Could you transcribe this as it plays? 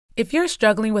If you're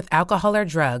struggling with alcohol or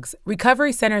drugs,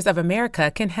 Recovery Centers of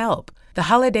America can help. The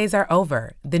holidays are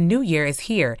over, the new year is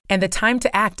here, and the time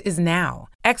to act is now.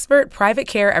 Expert private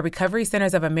care at Recovery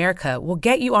Centers of America will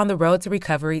get you on the road to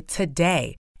recovery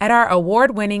today. At our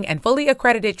award-winning and fully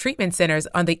accredited treatment centers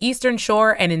on the Eastern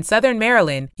Shore and in Southern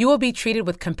Maryland, you will be treated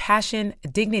with compassion,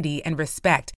 dignity, and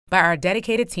respect by our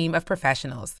dedicated team of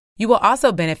professionals. You will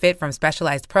also benefit from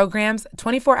specialized programs,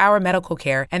 24-hour medical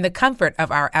care, and the comfort of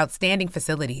our outstanding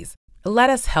facilities. Let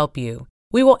us help you.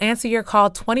 We will answer your call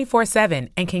 24/7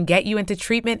 and can get you into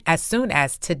treatment as soon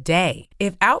as today.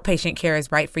 If outpatient care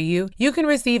is right for you, you can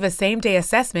receive a same-day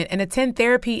assessment and attend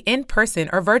therapy in person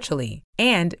or virtually.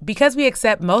 And because we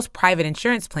accept most private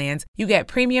insurance plans, you get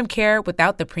premium care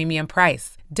without the premium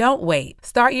price. Don't wait.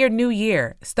 Start your new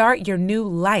year. Start your new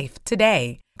life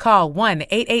today. Call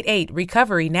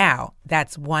 1-888-RECOVERY now.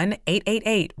 That's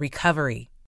 1-888-RECOVERY.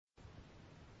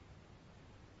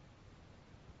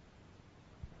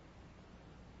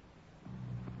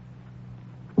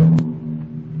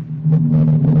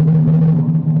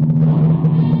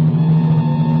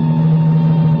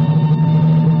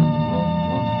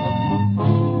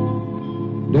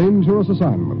 Dangerous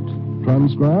Assignment.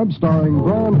 Transcribed starring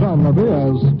Brian Donlevy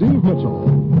as Steve Mitchell.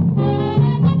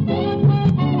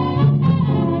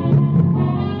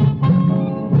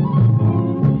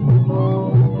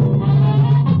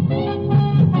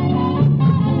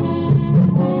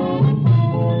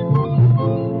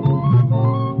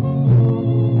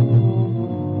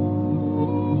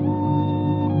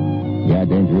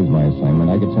 Danger is my assignment.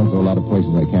 I get sent to a lot of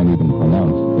places I can't even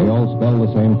pronounce. They all spell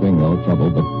the same thing, though, trouble.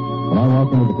 But when I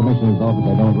walk into the commissioner's office,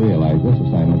 I don't realize this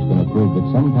assignment's going to prove that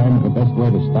sometimes the best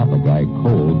way to stop a guy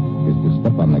cold is to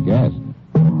step on the gas.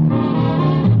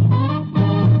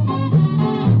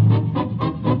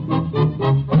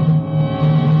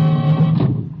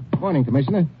 Morning,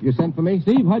 Commissioner. You sent for me?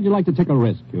 Steve, how'd you like to take a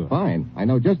risk? Fine. I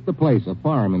know just the place, a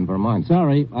farm in Vermont.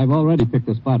 Sorry, I've already picked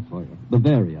a spot for you.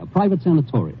 Bavaria, a private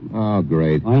sanatorium. Oh,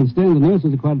 great. I understand the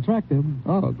nurses are quite attractive.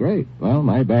 Oh, great. Well,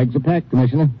 my bags are packed,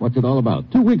 Commissioner. What's it all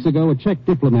about? 2 weeks ago, a Czech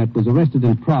diplomat was arrested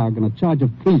in Prague on a charge of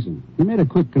treason. He made a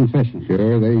quick confession.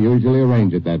 Sure, they usually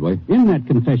arrange it that way. In that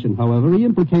confession, however, he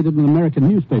implicated an American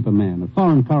newspaper man, a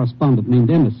foreign correspondent named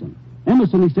Emerson.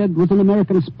 Emerson, he said, was an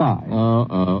American spy.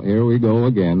 Oh, here we go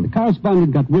again. The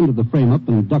correspondent got wind of the frame-up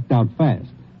and ducked out fast.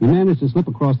 He managed to slip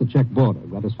across the Czech border,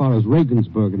 got as far as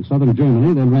Regensburg in southern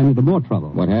Germany, then ran into more trouble.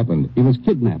 What happened? He was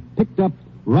kidnapped, picked up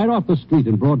right off the street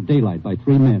in broad daylight by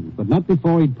 3 men, but not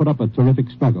before he'd put up a terrific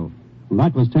struggle. And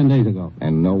that was 10 days ago.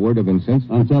 And no word of him since?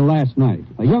 Until last night.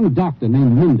 A young doctor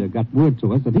named Minder got word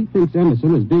to us that he thinks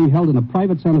Emerson is being held in a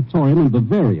private sanatorium in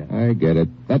Bavaria. I get it.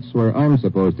 That's where I'm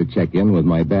supposed to check in with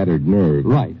my battered nerve.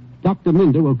 Right. Dr.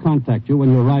 Minder will contact you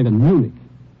when you arrive in Munich.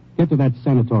 Get to that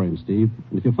sanatorium, Steve.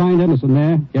 And if you find Emerson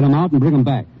there, get him out and bring him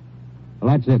back.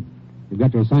 Well, that's it. You've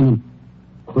got your assignment.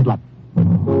 Good luck.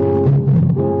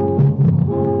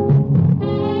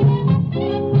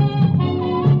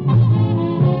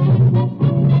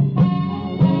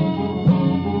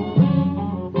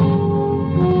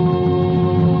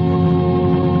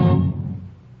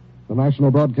 The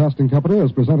National Broadcasting Company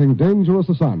is presenting Dangerous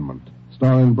Assignment,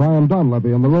 starring Brian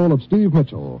Donlevy in the role of Steve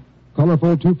Mitchell,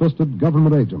 colorful, two-fisted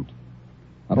government agent.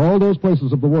 At all those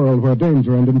places of the world where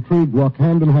danger and intrigue walk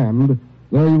hand in hand,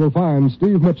 there you will find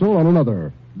Steve Mitchell on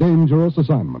another Dangerous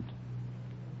Assignment.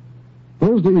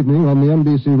 Thursday evening on the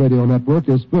NBC Radio Network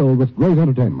is filled with great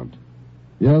entertainment.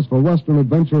 Yes, for Western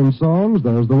adventure and songs,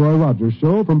 there's the Roy Rogers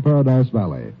Show from Paradise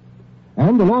Valley.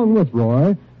 And along with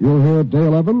Roy, you'll hear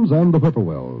Dale Evans and the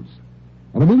Whippoorwills.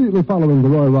 And immediately following the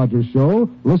Roy Rogers Show,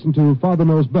 listen to Father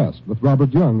Knows Best with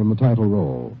Robert Young in the title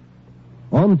role.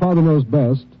 On Father Knows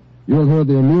Best, you'll hear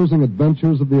the amusing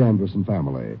adventures of the Anderson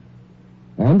family.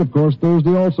 And, of course,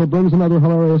 Thursday also brings another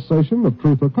hilarious session of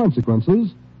Truth or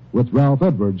Consequences with Ralph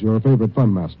Edwards, your favorite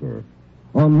fun master.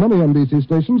 On many NBC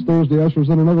stations, Thursday ushers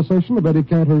in another session of Eddie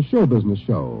Cantor's show business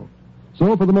show.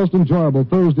 So for the most enjoyable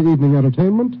Thursday evening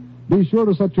entertainment, be sure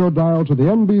to set your dial to the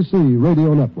NBC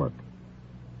Radio Network.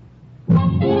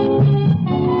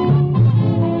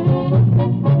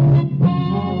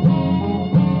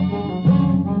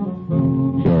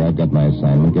 Sure, I've got my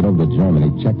assignment. Get over to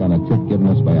Germany, check on a tip given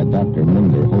us by a Dr.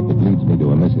 Minder. Hope it leads me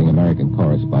to a missing American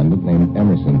correspondent named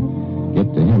Emerson.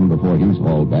 Get to him before he's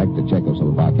hauled back to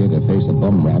Czechoslovakia to face a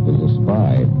bum rap as a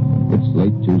spy. It's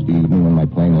late Tuesday evening when my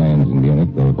plane lands in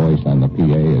Munich. The voice on the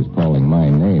PA is calling my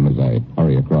name as I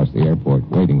hurry across the airport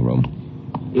waiting room.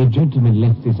 A gentleman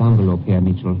left this envelope here,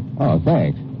 Mitchell. Oh,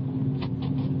 thanks.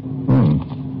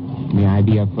 May I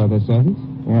be of further service?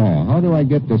 Yeah, how do I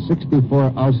get to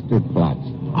 64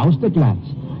 Austerplatz?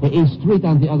 Austerplatz. Straight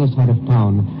on the other side of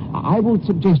town. I would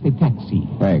suggest a taxi.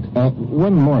 Thanks.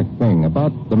 One more thing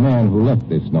about the man who left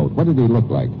this note. What did he look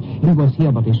like? He was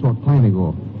here but a short time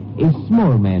ago. A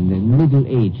small man,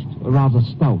 middle-aged, rather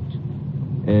stout.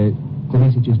 The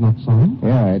message is not signed?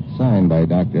 Yeah, it's signed by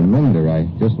Dr. Minder. I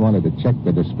just wanted to check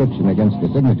the description against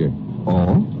the signature.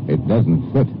 Oh? It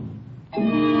doesn't fit.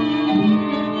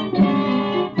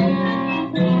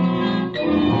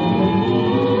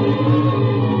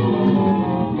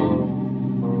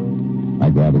 I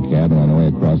grab a cab, and on the way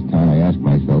across town, I ask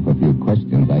myself a few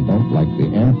questions. I don't like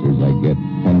the answers I get.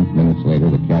 10 minutes later,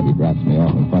 the cabbie drops me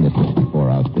off in front of 64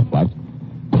 Austerplatz.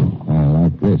 I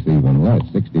like this even less.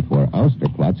 64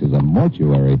 Austerplatz is a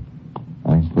mortuary.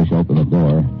 I push open the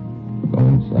door, go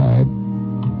inside.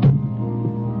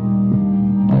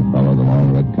 I follow the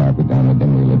long red carpet down the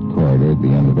dimly lit corridor. At the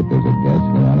end of it, there's a desk,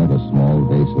 and on it, a small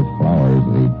vase of flowers,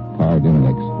 the card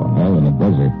index file, and a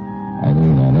buzzer. I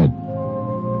lean on it.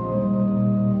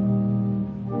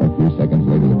 A few seconds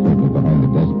later, the curtain behind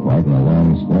the desk part, and a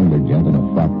long, slender gent in a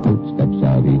frock coat steps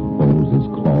out. He folds his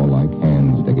claw-like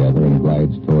hands together and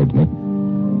glides towards me.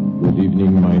 Good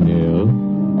evening, mynheer.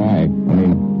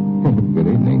 Good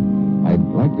evening. I'd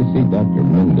like to see Dr.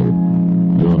 Minder.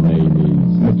 Your name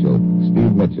is? Mitchell.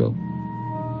 Steve Mitchell.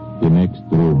 The next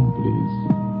room, please.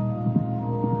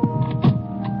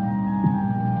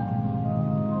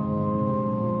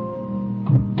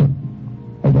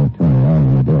 I don't turn around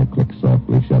when the door clicks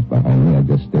softly shut behind me. I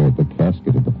just stare at the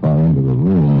casket at the far end of the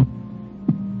room.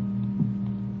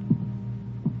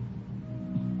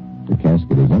 The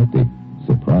casket is empty.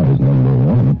 Surprise number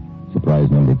one. Surprise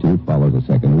number two follows a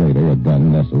second later. A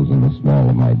gun nestles in the small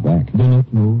of my back. Do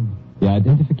not move. The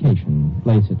identification.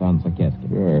 Place it on the casket.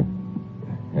 Sure.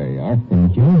 There you are.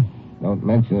 Thank you. Don't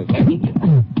mention it.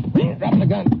 Drop the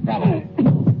gun. Drop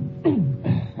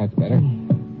it. That's better.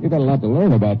 You got a lot to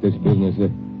learn about this business.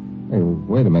 Hey,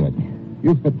 wait a minute.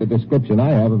 You fit the description I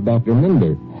have of Dr.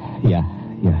 Minder. Yeah.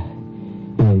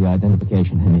 Here, your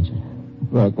identification, Mitchell.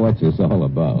 Look, what's this all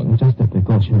about? Just a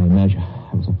precautionary measure.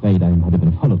 I was afraid I might have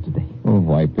been followed today. Oh,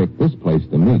 why pick this place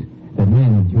to meet? The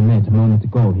man you met a moment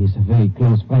ago, he's a very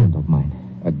close friend of mine.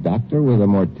 A doctor with a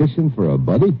mortician for a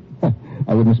buddy?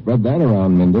 I wouldn't spread that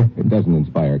around, Minder. It doesn't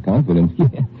inspire confidence.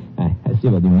 Yeah, I see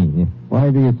what you mean. Yeah. Why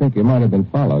do you think you might have been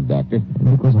followed, Doctor?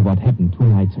 Because of what happened 2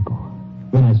 nights ago.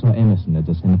 When I saw Emerson at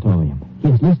the sanatorium. He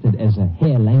is listed as a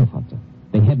Herr Langfurter.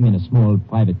 They have him in a small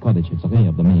private cottage at the rear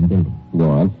of the main building. Go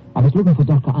on. I was looking for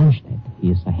Dr. Arnstedt. He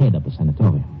is the head of the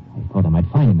sanatorium. I thought I might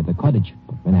find him at the cottage,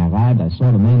 but when I arrived, I saw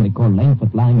the man they call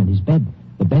Langford lying on his bed.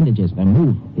 The bandages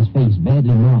removed, his face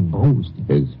badly worn, bruised.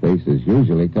 His face is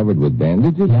usually covered with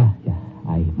bandages? Yeah.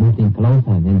 I moved in closer,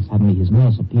 and then suddenly his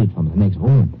nurse appeared from the next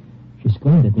room. She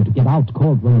screamed at me to get out,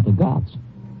 called one of the guards.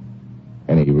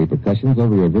 Any repercussions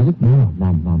over your visit? No,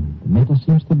 none. The matter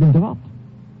seems to have been dropped.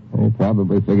 They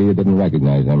probably figure you didn't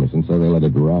recognize Emerson, so they let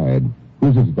it ride.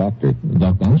 Who's his doctor?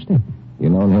 Dr. Arnstedt. You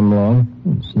known him long?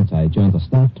 Since I joined the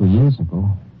staff 2 years ago.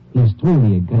 He is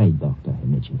truly a great doctor,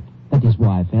 Mitchell. That is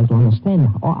why I failed to understand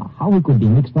how he could be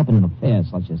mixed up in an affair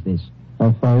such as this.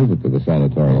 How far is it to the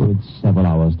sanitarium? Oh, it's several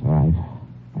hours' drive.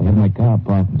 I have my car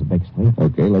parked in the back street.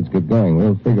 Okay, let's get going.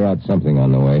 We'll figure out something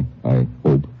on the way, I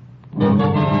hope.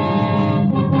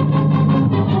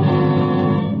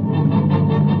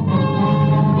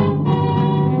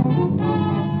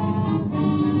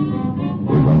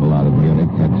 We rumble out of Munich,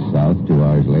 head south. 2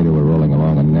 hours later, we're rolling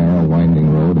along a narrow,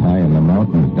 winding road high in the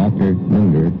mountains. Dr.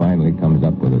 Minder finally comes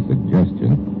up with a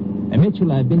suggestion.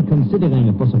 Mitchell, I've been considering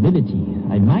a possibility.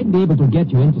 I might be able to get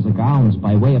you into the grounds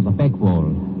by way of the back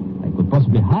wall. I could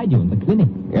possibly hide you in the clinic.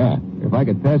 Yeah, if I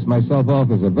could pass myself off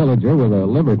as a villager with a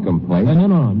liver complaint.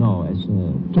 No. As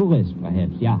a tourist,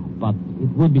 perhaps, yeah. But it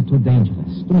would be too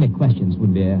dangerous. Too many questions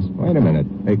would be asked. Wait a minute.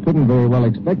 They couldn't very well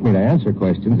expect me to answer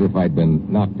questions if I'd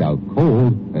been knocked out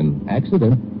cold. An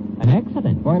accident. An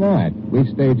accident? Why not? We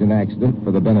stage an accident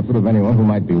for the benefit of anyone who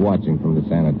might be watching from the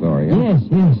sanatorium. Yes.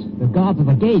 The guards at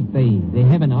the gate, they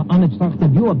have an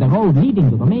unobstructed view of the road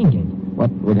leading to the main gate. What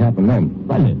would happen then?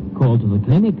 Well, a call to the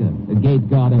clinic. The gate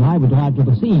guard and I would drive to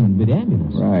the scene with the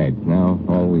ambulance. Right. Now,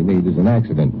 all we need is an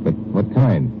accident. But what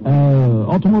kind?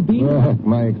 Automobile? Look,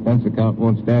 my expense account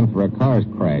won't stand for a car's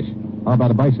crash. How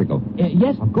about a bicycle?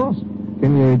 Yes, of course.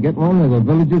 Can you get one of the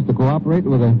villagers to cooperate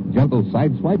with a gentle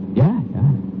sideswipe? Yeah.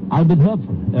 Albert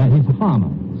Hurtful. He's a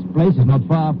farmer. His place is not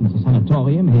far from the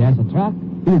sanatorium. He has a truck.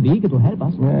 He'll be eager to help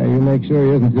us. Yeah, you make sure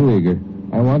he isn't too eager.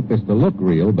 I want this to look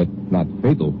real, but not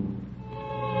fatal.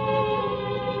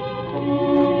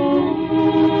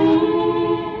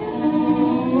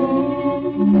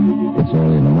 It's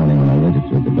early in the morning when I register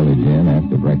picture at the village inn.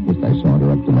 After breakfast, I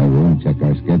saunter up to my room, check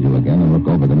our schedule again, and look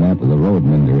over the map of the road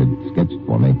Minder had sketched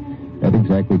for me. At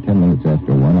exactly 10 minutes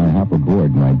after 1, I hop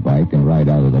aboard my bike and ride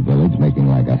out of the village, making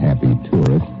like a happy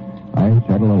tourist. I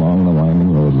pedal along the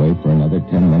winding roadway for another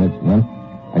 10 minutes, and then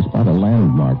I spot a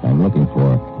landmark I'm looking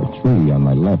for. A tree on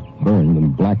my left, burned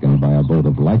and blackened by a bolt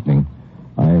of lightning.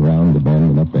 I round the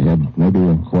bend and up ahead, maybe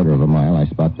a quarter of a mile, I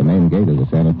spot the main gate of the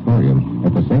sanatorium.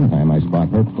 At the same time, I spot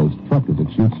Hertzfeld's truck as it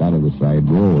shoots out of the side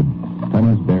road.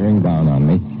 Comes bearing down on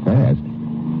me, fast.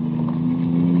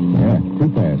 Yeah,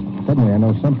 too fast. Suddenly I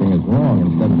know something is wrong.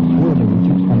 Instead of swerving, it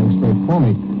keeps coming straight for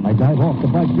me. I dive off the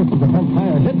bike just as the front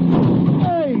tire hits.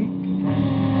 Hey!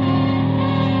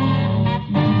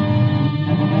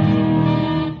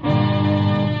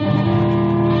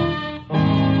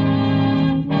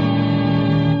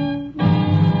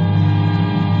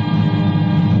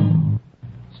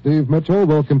 Steve Mitchell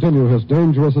will continue his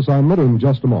dangerous assignment in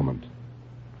just a moment.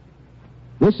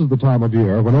 This is the time of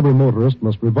year when every motorist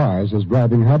must revise his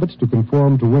driving habits to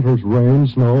conform to winter's rain,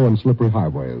 snow, and slippery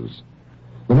highways.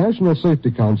 The National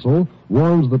Safety Council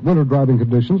warns that winter driving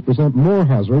conditions present more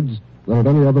hazards than at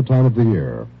any other time of the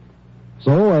year.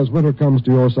 So, as winter comes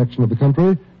to your section of the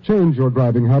country, change your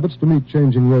driving habits to meet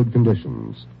changing road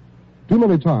conditions. Too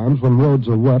many times when roads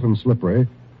are wet and slippery,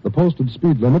 the posted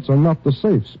speed limits are not the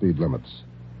safe speed limits.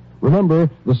 Remember,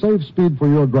 the safe speed for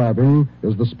your driving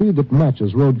is the speed that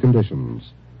matches road conditions.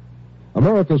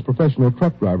 America's professional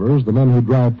truck drivers, the men who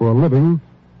drive for a living,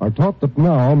 are taught that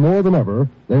now, more than ever,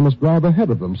 they must drive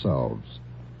ahead of themselves.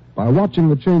 By watching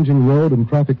the changing road and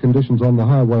traffic conditions on the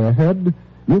highway ahead,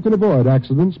 you can avoid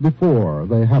accidents before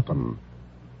they happen.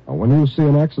 Now, when you see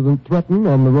an accident threaten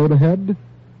on the road ahead,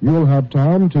 you'll have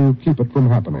time to keep it from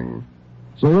happening.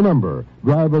 So remember,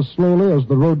 drive as slowly as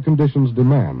the road conditions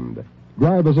demand.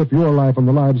 Drive as if your life and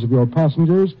the lives of your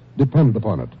passengers depended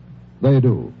upon it. They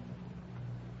do.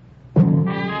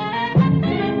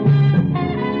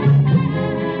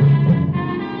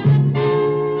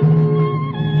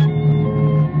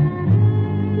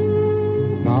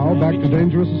 Now, back to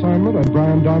Dangerous Assignment and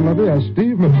Brian Donlevy as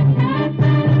Steve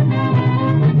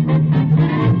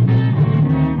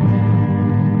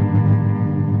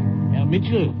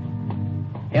Mitchell.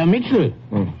 Herr Mitchell.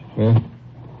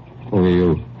 Who are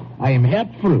you? I am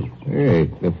Hertzfeld. Hey,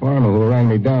 the farmer who ran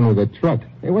me down with a truck.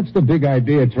 Hey, what's the big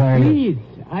idea trying Please,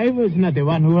 I was not the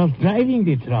one who was driving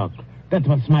the truck. That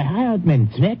was my hired man,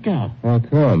 Zwecker. How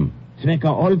come?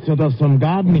 Zwecker also does some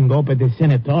gardening up at the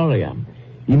sanatorium.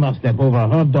 He must have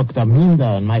overheard Dr. Minder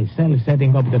and myself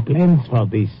setting up the plans for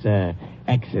this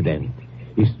accident.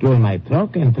 He stole my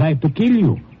truck and tried to kill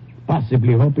you,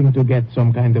 possibly hoping to get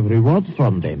some kind of reward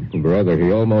from them. Brother,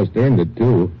 he almost earned it,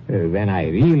 too. When I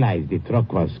realized the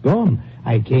truck was gone,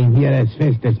 I came here as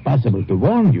fast as possible to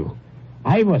warn you.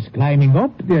 I was climbing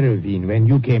up the ravine when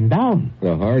you came down.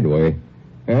 The hard way.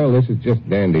 Well, this is just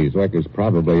dandy. Zwecker's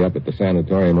probably up at the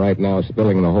sanatorium right now,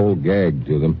 spilling the whole gag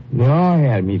to them. No,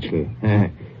 Herr Mitchell.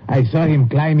 I saw him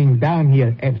climbing down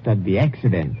here after the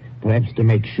accident, perhaps to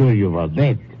make sure you were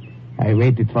dead. I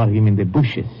waited for him in the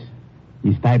bushes.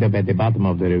 He's tied up at the bottom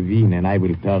of the ravine, and I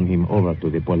will turn him over to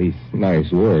the police.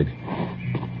 Nice work.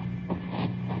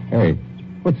 Hey,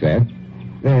 what's that?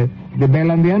 The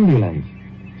bell on the ambulance.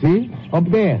 See? Up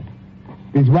there.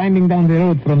 It's winding down the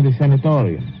road from the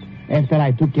sanatorium. After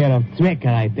I took care of Zwecker,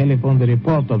 I telephoned the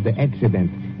report of the accident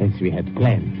as we had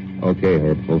planned. Okay,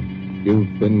 Hertzfeld.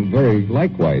 You've been very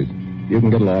likewise. You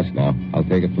can get lost now. I'll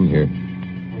take it from here.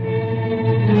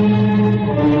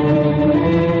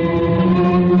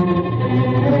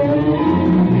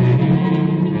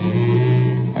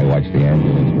 I watch the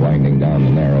ambulance winding down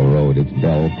the narrow road, its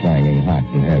bell clanging hot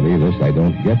and heavy. This I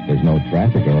don't get. There's no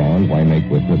traffic around. Why make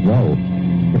with it go?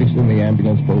 Pretty soon the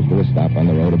ambulance pulls to a stop on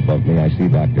the road above me. I see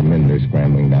Dr. Minder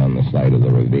scrambling down the side of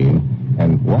the ravine.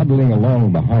 And waddling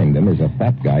along behind him is a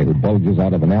fat guy who bulges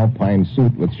out of an alpine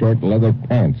suit with short leather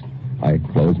pants. I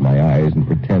close my eyes and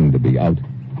pretend to be out.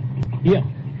 Here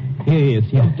he is.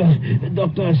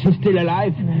 Doctor, is he still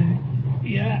alive?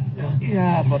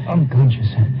 Yeah, but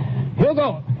unconscious.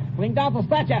 Hugo, bring down the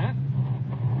stretcher, huh?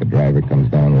 The driver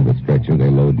comes down with a stretcher. They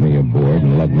load me aboard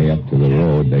and lug me up to the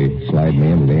road. They slide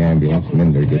me into the ambulance.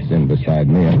 Minder gets in beside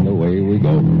me, and away we go.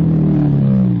 All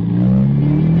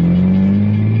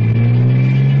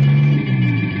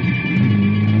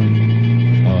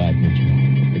right,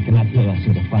 Mitchell. They cannot hear us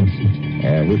in the front seat.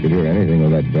 Yeah, we could hear anything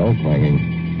with that bell clanging.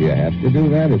 Do you have to do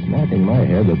that? It's knocking my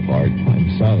head apart.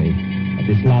 I'm sorry. But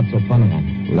it's Lazzo Pomeran.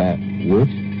 Which?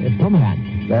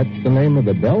 Pomeran. That's the name of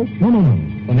the bell? No.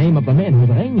 The name of the man who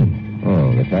rang him.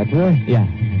 Oh, the fatwa? Yeah.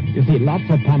 You see,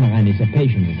 Lazzo Pomeran is a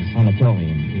patient at the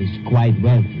sanatorium. He's quite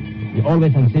wealthy. He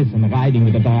always insists on riding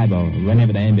with the driver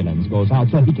whenever the ambulance goes out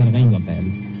so he can ring a bell.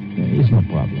 It's no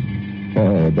problem.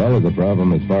 A bell is a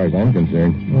problem as far as I'm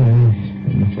concerned.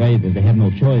 I'm afraid that they have no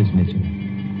choice, Mitchell.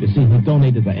 You see, he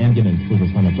donated the ambulance to the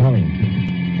sanatorium.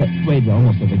 Wait, we're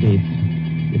almost at the gate.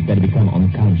 You'd better become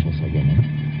unconscious again.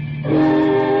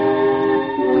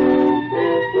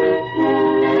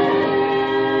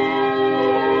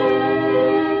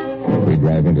 We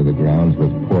drive into the grounds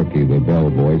with Porky, the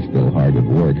bellboy, still hard at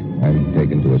work. I'm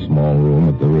taken to a small room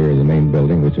at the rear of the main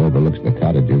building, which overlooks the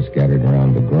cottages scattered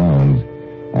around the grounds.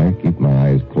 I keep my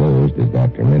eyes closed as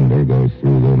Dr. Minder goes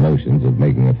through the motions of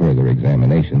making a further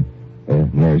examination. A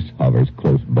nurse hovers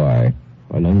close by.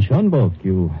 Fräulein Schönberg,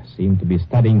 you seem to be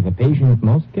studying the patient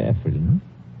most carefully.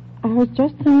 I was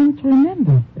just trying to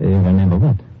remember. Remember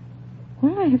what?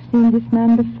 Well, I have seen this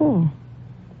man before.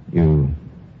 You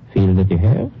feel that you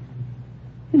have?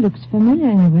 He looks familiar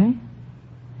anyway.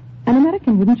 An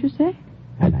American, wouldn't you say?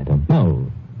 Well, I don't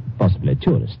know. Possibly a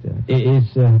tourist.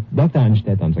 Is Dr.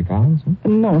 Anstedt on the grounds? Huh?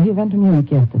 No, he went to Munich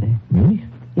yesterday. Munich?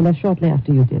 He left shortly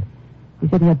after you did. He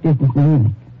said he had business in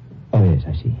Munich. Oh, yes,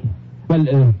 I see.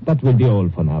 Well, that will be all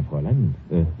for now, Fräulein.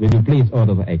 Will you please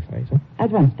order the x-rays, huh?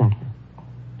 At once, doctor.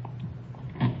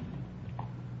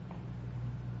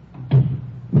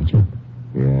 Mitchell?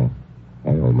 Yeah.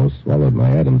 I almost swallowed my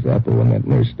Adam's apple when that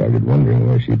nurse started wondering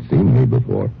where she'd seen me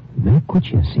before. Where could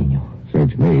she have seen you?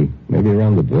 Search me. Maybe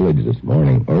around the village this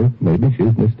morning. Or maybe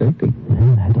she's mistaken.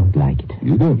 Well, I don't like it.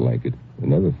 You don't like it.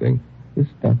 Another thing. This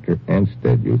Dr.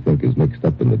 Anstedt you think is mixed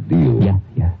up in the deal.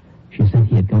 Yeah. She said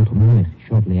he had gone to Munich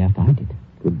shortly after I did.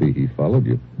 Could be he followed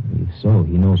you. If so,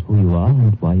 he knows who you are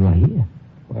and why you are here.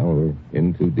 Well, we're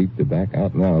in too deep to back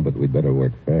out now, but we'd better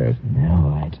work fast. All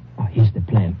right. Oh, here's the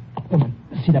plan. Come on,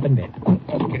 sit up in bed.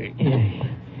 Okay.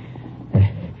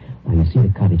 Well, you see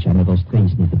the cottage under those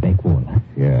trees near the back wall, huh?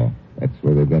 Yeah. That's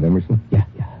where they've got Emerson? Yeah.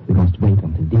 We must wait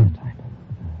until dinner time.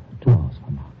 2 hours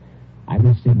from now. I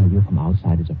will signal you from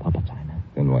outside as a proper time. Huh?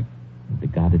 Then what? The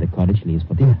guard at the cottage leaves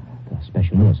for dinner. The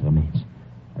special nurse remains.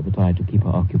 I will try to keep her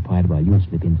occupied while you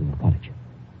slip into the cottage.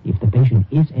 If the patient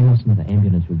is Emerson, the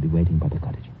ambulance will be waiting by the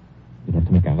cottage. You'll have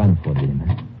to make a run for it with him,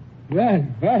 huh? Well.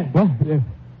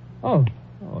 What?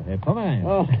 Herr Pomeranz.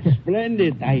 Oh,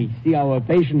 splendid. I see our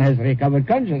patient has recovered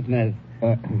consciousness.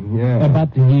 Yeah.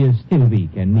 But he is still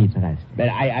weak and needs rest. But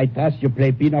I trust you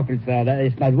play pinochle, sir. There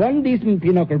is not one decent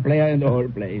pinochle player in the whole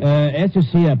place. As you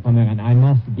see, Pomeranz, I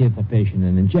must give the patient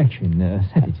an injection, a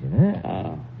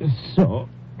sedative. So...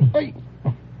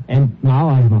 And now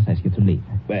I must ask you to leave.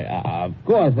 Well, of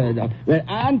course. Well,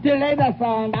 until later,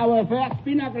 son, our first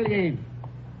pinochle game.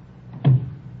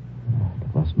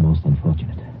 That was most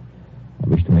unfortunate. I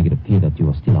wish to make it appear that you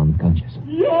are still unconscious.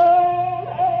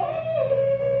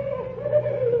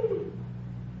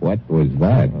 What was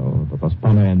that? Oh, that was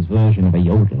Pomeranz's version of a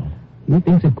yodel. He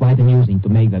thinks it quite amusing to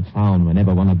make that sound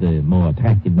whenever one of the more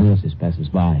attractive nurses passes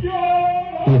by.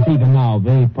 He is even now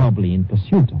very probably in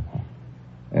pursuit of her.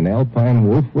 An alpine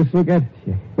wolf whistle get?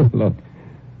 Look,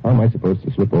 how am I supposed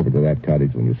to slip over to that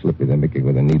cottage when you slip me the mickey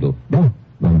with a needle? No,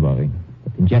 don't worry.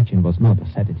 That injection was not a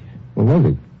sedative. What was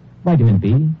it? Vitamin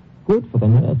B. Good for the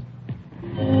nerves.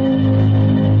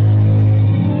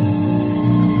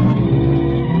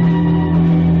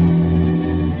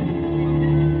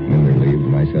 Minder leaves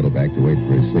and I settle back to wait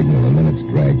for his signal. The minutes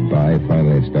drag by.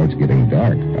 Finally, it starts getting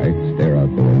dark. I stare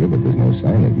out the window, but there's no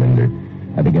sign of Minder.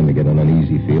 I begin to get an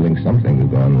uneasy feeling something has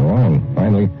gone wrong.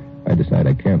 Finally, I decide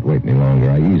I can't wait any longer.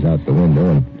 I ease out the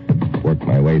window and work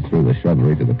my way through the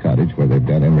shrubbery to the cottage where they've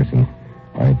got Emerson.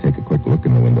 I take a quick look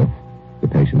in the window. The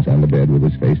patient's on the bed with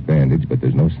his face bandaged, but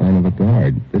there's no sign of a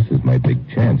guard. This is my big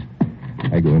chance.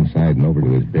 I go inside and over to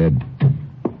his bed.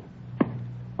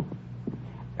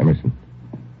 Emerson.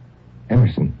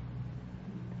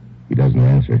 He doesn't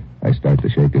answer. I start to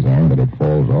shake his arm, but it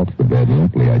falls off the bed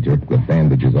limply. I jerk the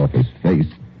bandages off his face.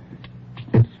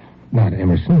 It's not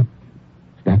Emerson.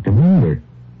 It's Dr. Minder.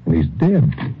 And he's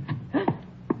dead.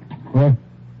 What?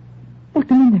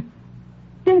 Dr. Minder.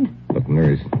 Dead. Look,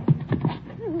 nurse.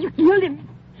 You killed him.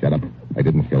 Shut up. I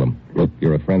didn't kill him. Look,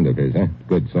 you're a friend of his, huh?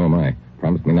 Good, so am I.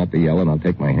 Promise me not to yell, and I'll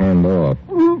take my hand off.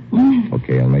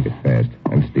 Okay, I'll make it fast.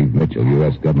 I'm Steve Mitchell,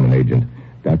 U.S. government agent.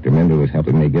 Dr. Minder was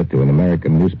helping me get to an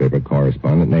American newspaper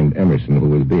correspondent named Emerson, who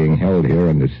was being held here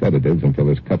under sedatives until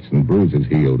his cuts and bruises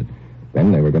healed.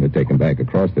 Then they were going to take him back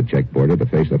across the Czech border to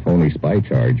face a phony spy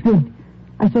charge. Good.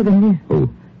 I saw them here. Who?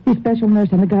 The special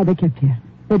nurse and the guy they kept here.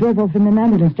 They drove off in an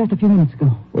ambulance just a few minutes ago.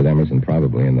 With Emerson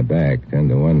probably in the back. 10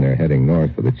 to 1, they're heading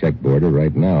north for the Czech border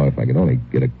right now. If I could only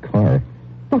get a car.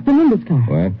 Dr. Minder's car.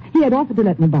 What? He had offered to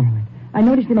let me borrow it. I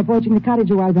noticed him approaching the cottage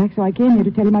a while back, so I came here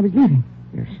to tell him I was leaving.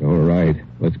 You're so right.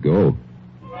 Let's go.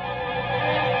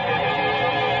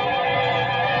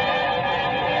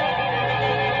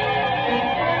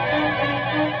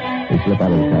 We slip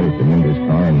out of the cottage to Minder's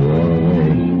car and roar away.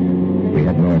 We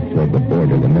head north toward the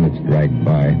border. The minutes drag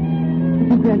by. You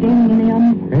think we are gaining any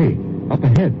on? Hey, up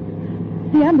ahead.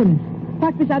 The ambulance.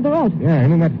 Parked beside the road. Yeah,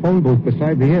 and in that phone booth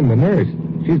beside the inn, the nurse.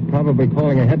 She's probably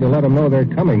calling ahead to let them know they're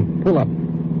coming. Pull up.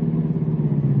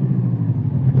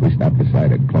 We stop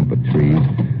beside a clump of trees.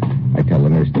 I tell the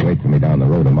nurse to wait for me down the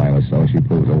road a mile or so. She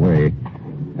pulls away.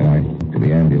 And I to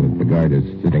the ambulance. The guard is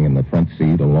sitting in the front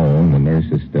seat alone. The nurse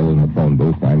is still in the phone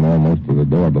booth. I'm almost to the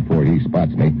door before he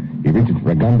spots me. He reaches for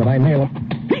a gun, but I nail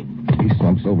him. He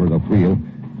slumps over the wheel.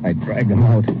 I drag him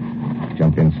out,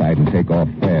 jump inside, and take off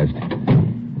fast.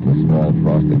 The small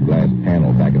frosted glass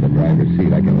panel back of the driver's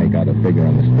seat, I can make out a figure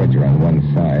on the stretcher on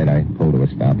one side. I pull to a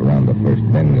stop around the first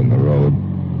bend in the road.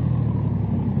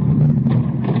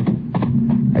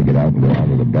 I get out and go out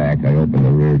to the back. I open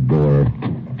the rear door.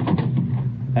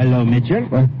 Hello, Mitchell.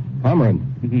 What? Pomeran.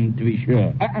 To be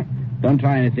sure. Don't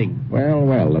try anything.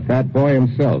 Well, the fat boy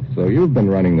himself. So you've been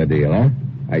running the deal, huh?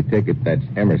 I take it that's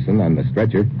Emerson on the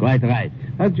stretcher. Quite right.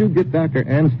 How'd you get Dr.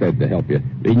 Anstead to help you?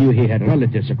 We knew he had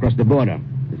relatives across the border.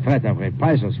 The threat of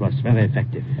reprisals was very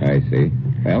effective. I see.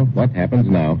 Well, what happens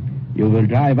now? You will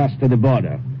drive us to the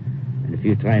border. And if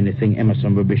you try anything,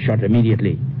 Emerson will be shot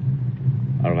immediately.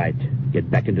 All right. Get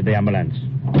back into the ambulance.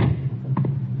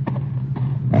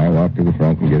 I walk to the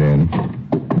front and get in.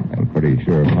 I'm pretty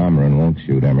sure Pomeran won't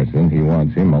shoot Emerson. He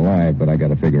wants him alive, but I got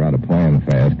to figure out a plan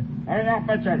fast. Hurry up,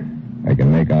 Mitchell. I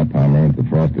can make out Pomeran at the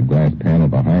frosted glass panel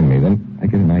behind me. Then I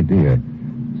get an idea.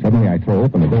 Suddenly I throw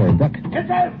open the door and duck.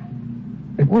 Mitchell!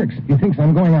 It works. He thinks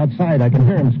I'm going outside. I can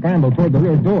hear him scramble toward the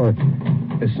rear door.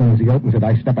 As soon as he opens it,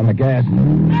 I step on the gas.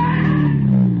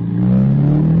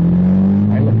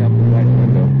 I look up the right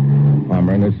window.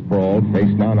 Pomeran is sprawled,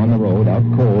 face down on the road, out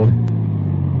cold.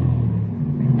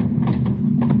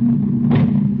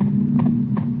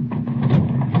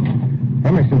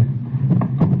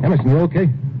 Emerson, you okay?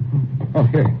 Oh,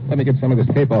 here, let me get some of this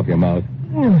tape off your mouth.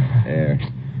 There.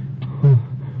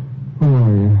 Who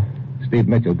are you? Steve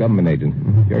Mitchell, government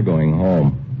agent. You're going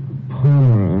home.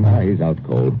 Pomeran. He's out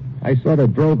cold. I sort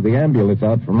of drove the ambulance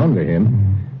out from under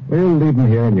him. We'll leave him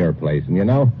here in your place, and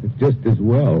it's just as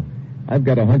well. I've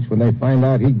got a hunch when they find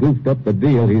out he goofed up the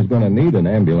deal, he's going to need an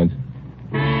ambulance.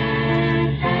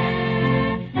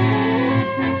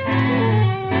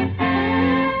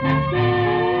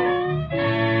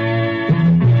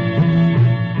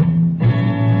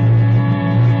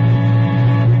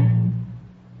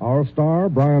 Our star,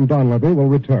 Brian Donlevy, will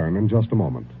return in just a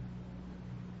moment.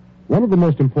 One of the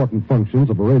most important functions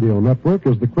of a radio network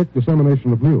is the quick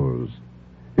dissemination of news.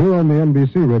 Here on the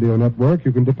NBC radio network,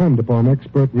 you can depend upon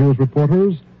expert news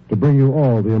reporters to bring you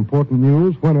all the important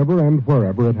news whenever and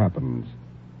wherever it happens.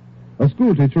 A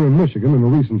schoolteacher in Michigan in a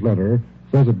recent letter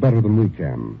says it better than we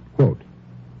can. Quote,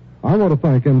 I want to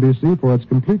thank NBC for its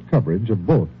complete coverage of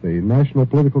both the national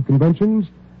political conventions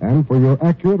and for your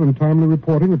accurate and timely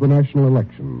reporting of the national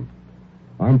election.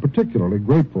 I'm particularly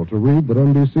grateful to read that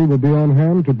NBC will be on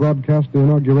hand to broadcast the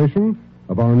inauguration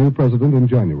of our new president in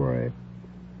January.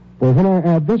 For when I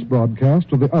add this broadcast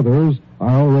to the others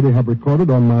I already have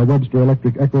recorded on my Webster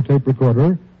Electric Echo Tape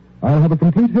recorder, I'll have a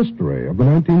complete history of the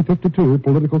 1952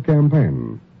 political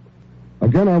campaign.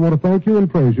 Again, I want to thank you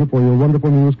and praise you for your wonderful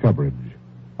news coverage.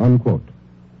 Unquote.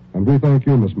 And we thank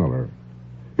you, Miss Miller.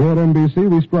 Here at NBC,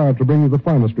 we strive to bring you the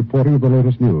finest reporting of the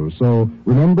latest news. So,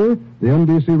 remember, the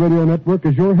NBC Radio Network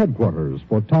is your headquarters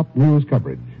for top news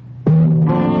coverage.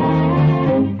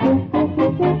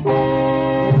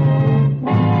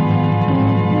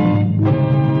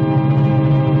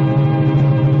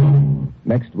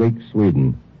 Next week,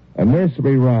 Sweden. A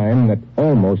nursery rhyme that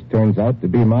almost turns out to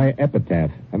be my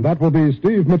epitaph. And that will be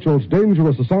Steve Mitchell's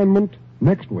dangerous assignment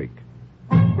next week.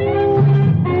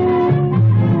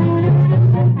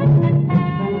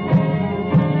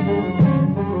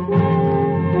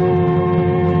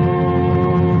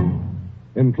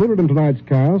 Included in tonight's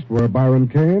cast were Byron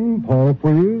Kane, Paul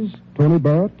Frees, Tony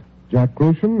Barrett, Jack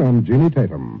Crucian, and Jeannie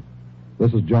Tatum.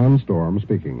 This is John Storm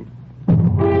speaking.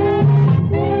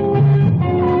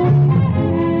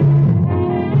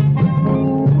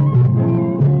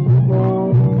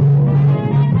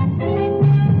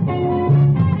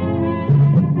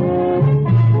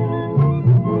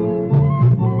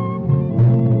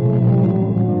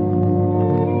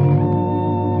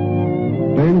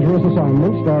 Dangerous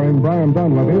Assignment, starring Brian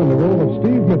Donlevy in the role of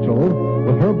Steve Mitchell,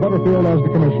 with Herb Butterfield as the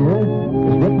commissioner,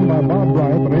 is written by Bob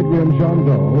Reif and Adrian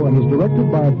Jondeau and is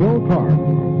directed by Bill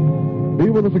Carn. Be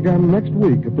with us again next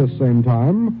week at this same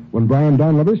time when Brian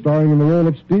Donlevy, starring in the role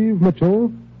of Steve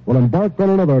Mitchell, will embark on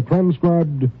another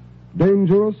transcribed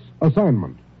Dangerous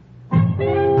Assignment.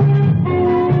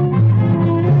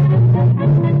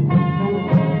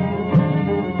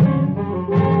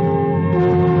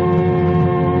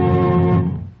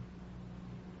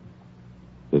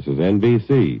 This is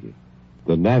NBC,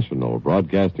 the national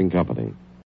broadcasting company.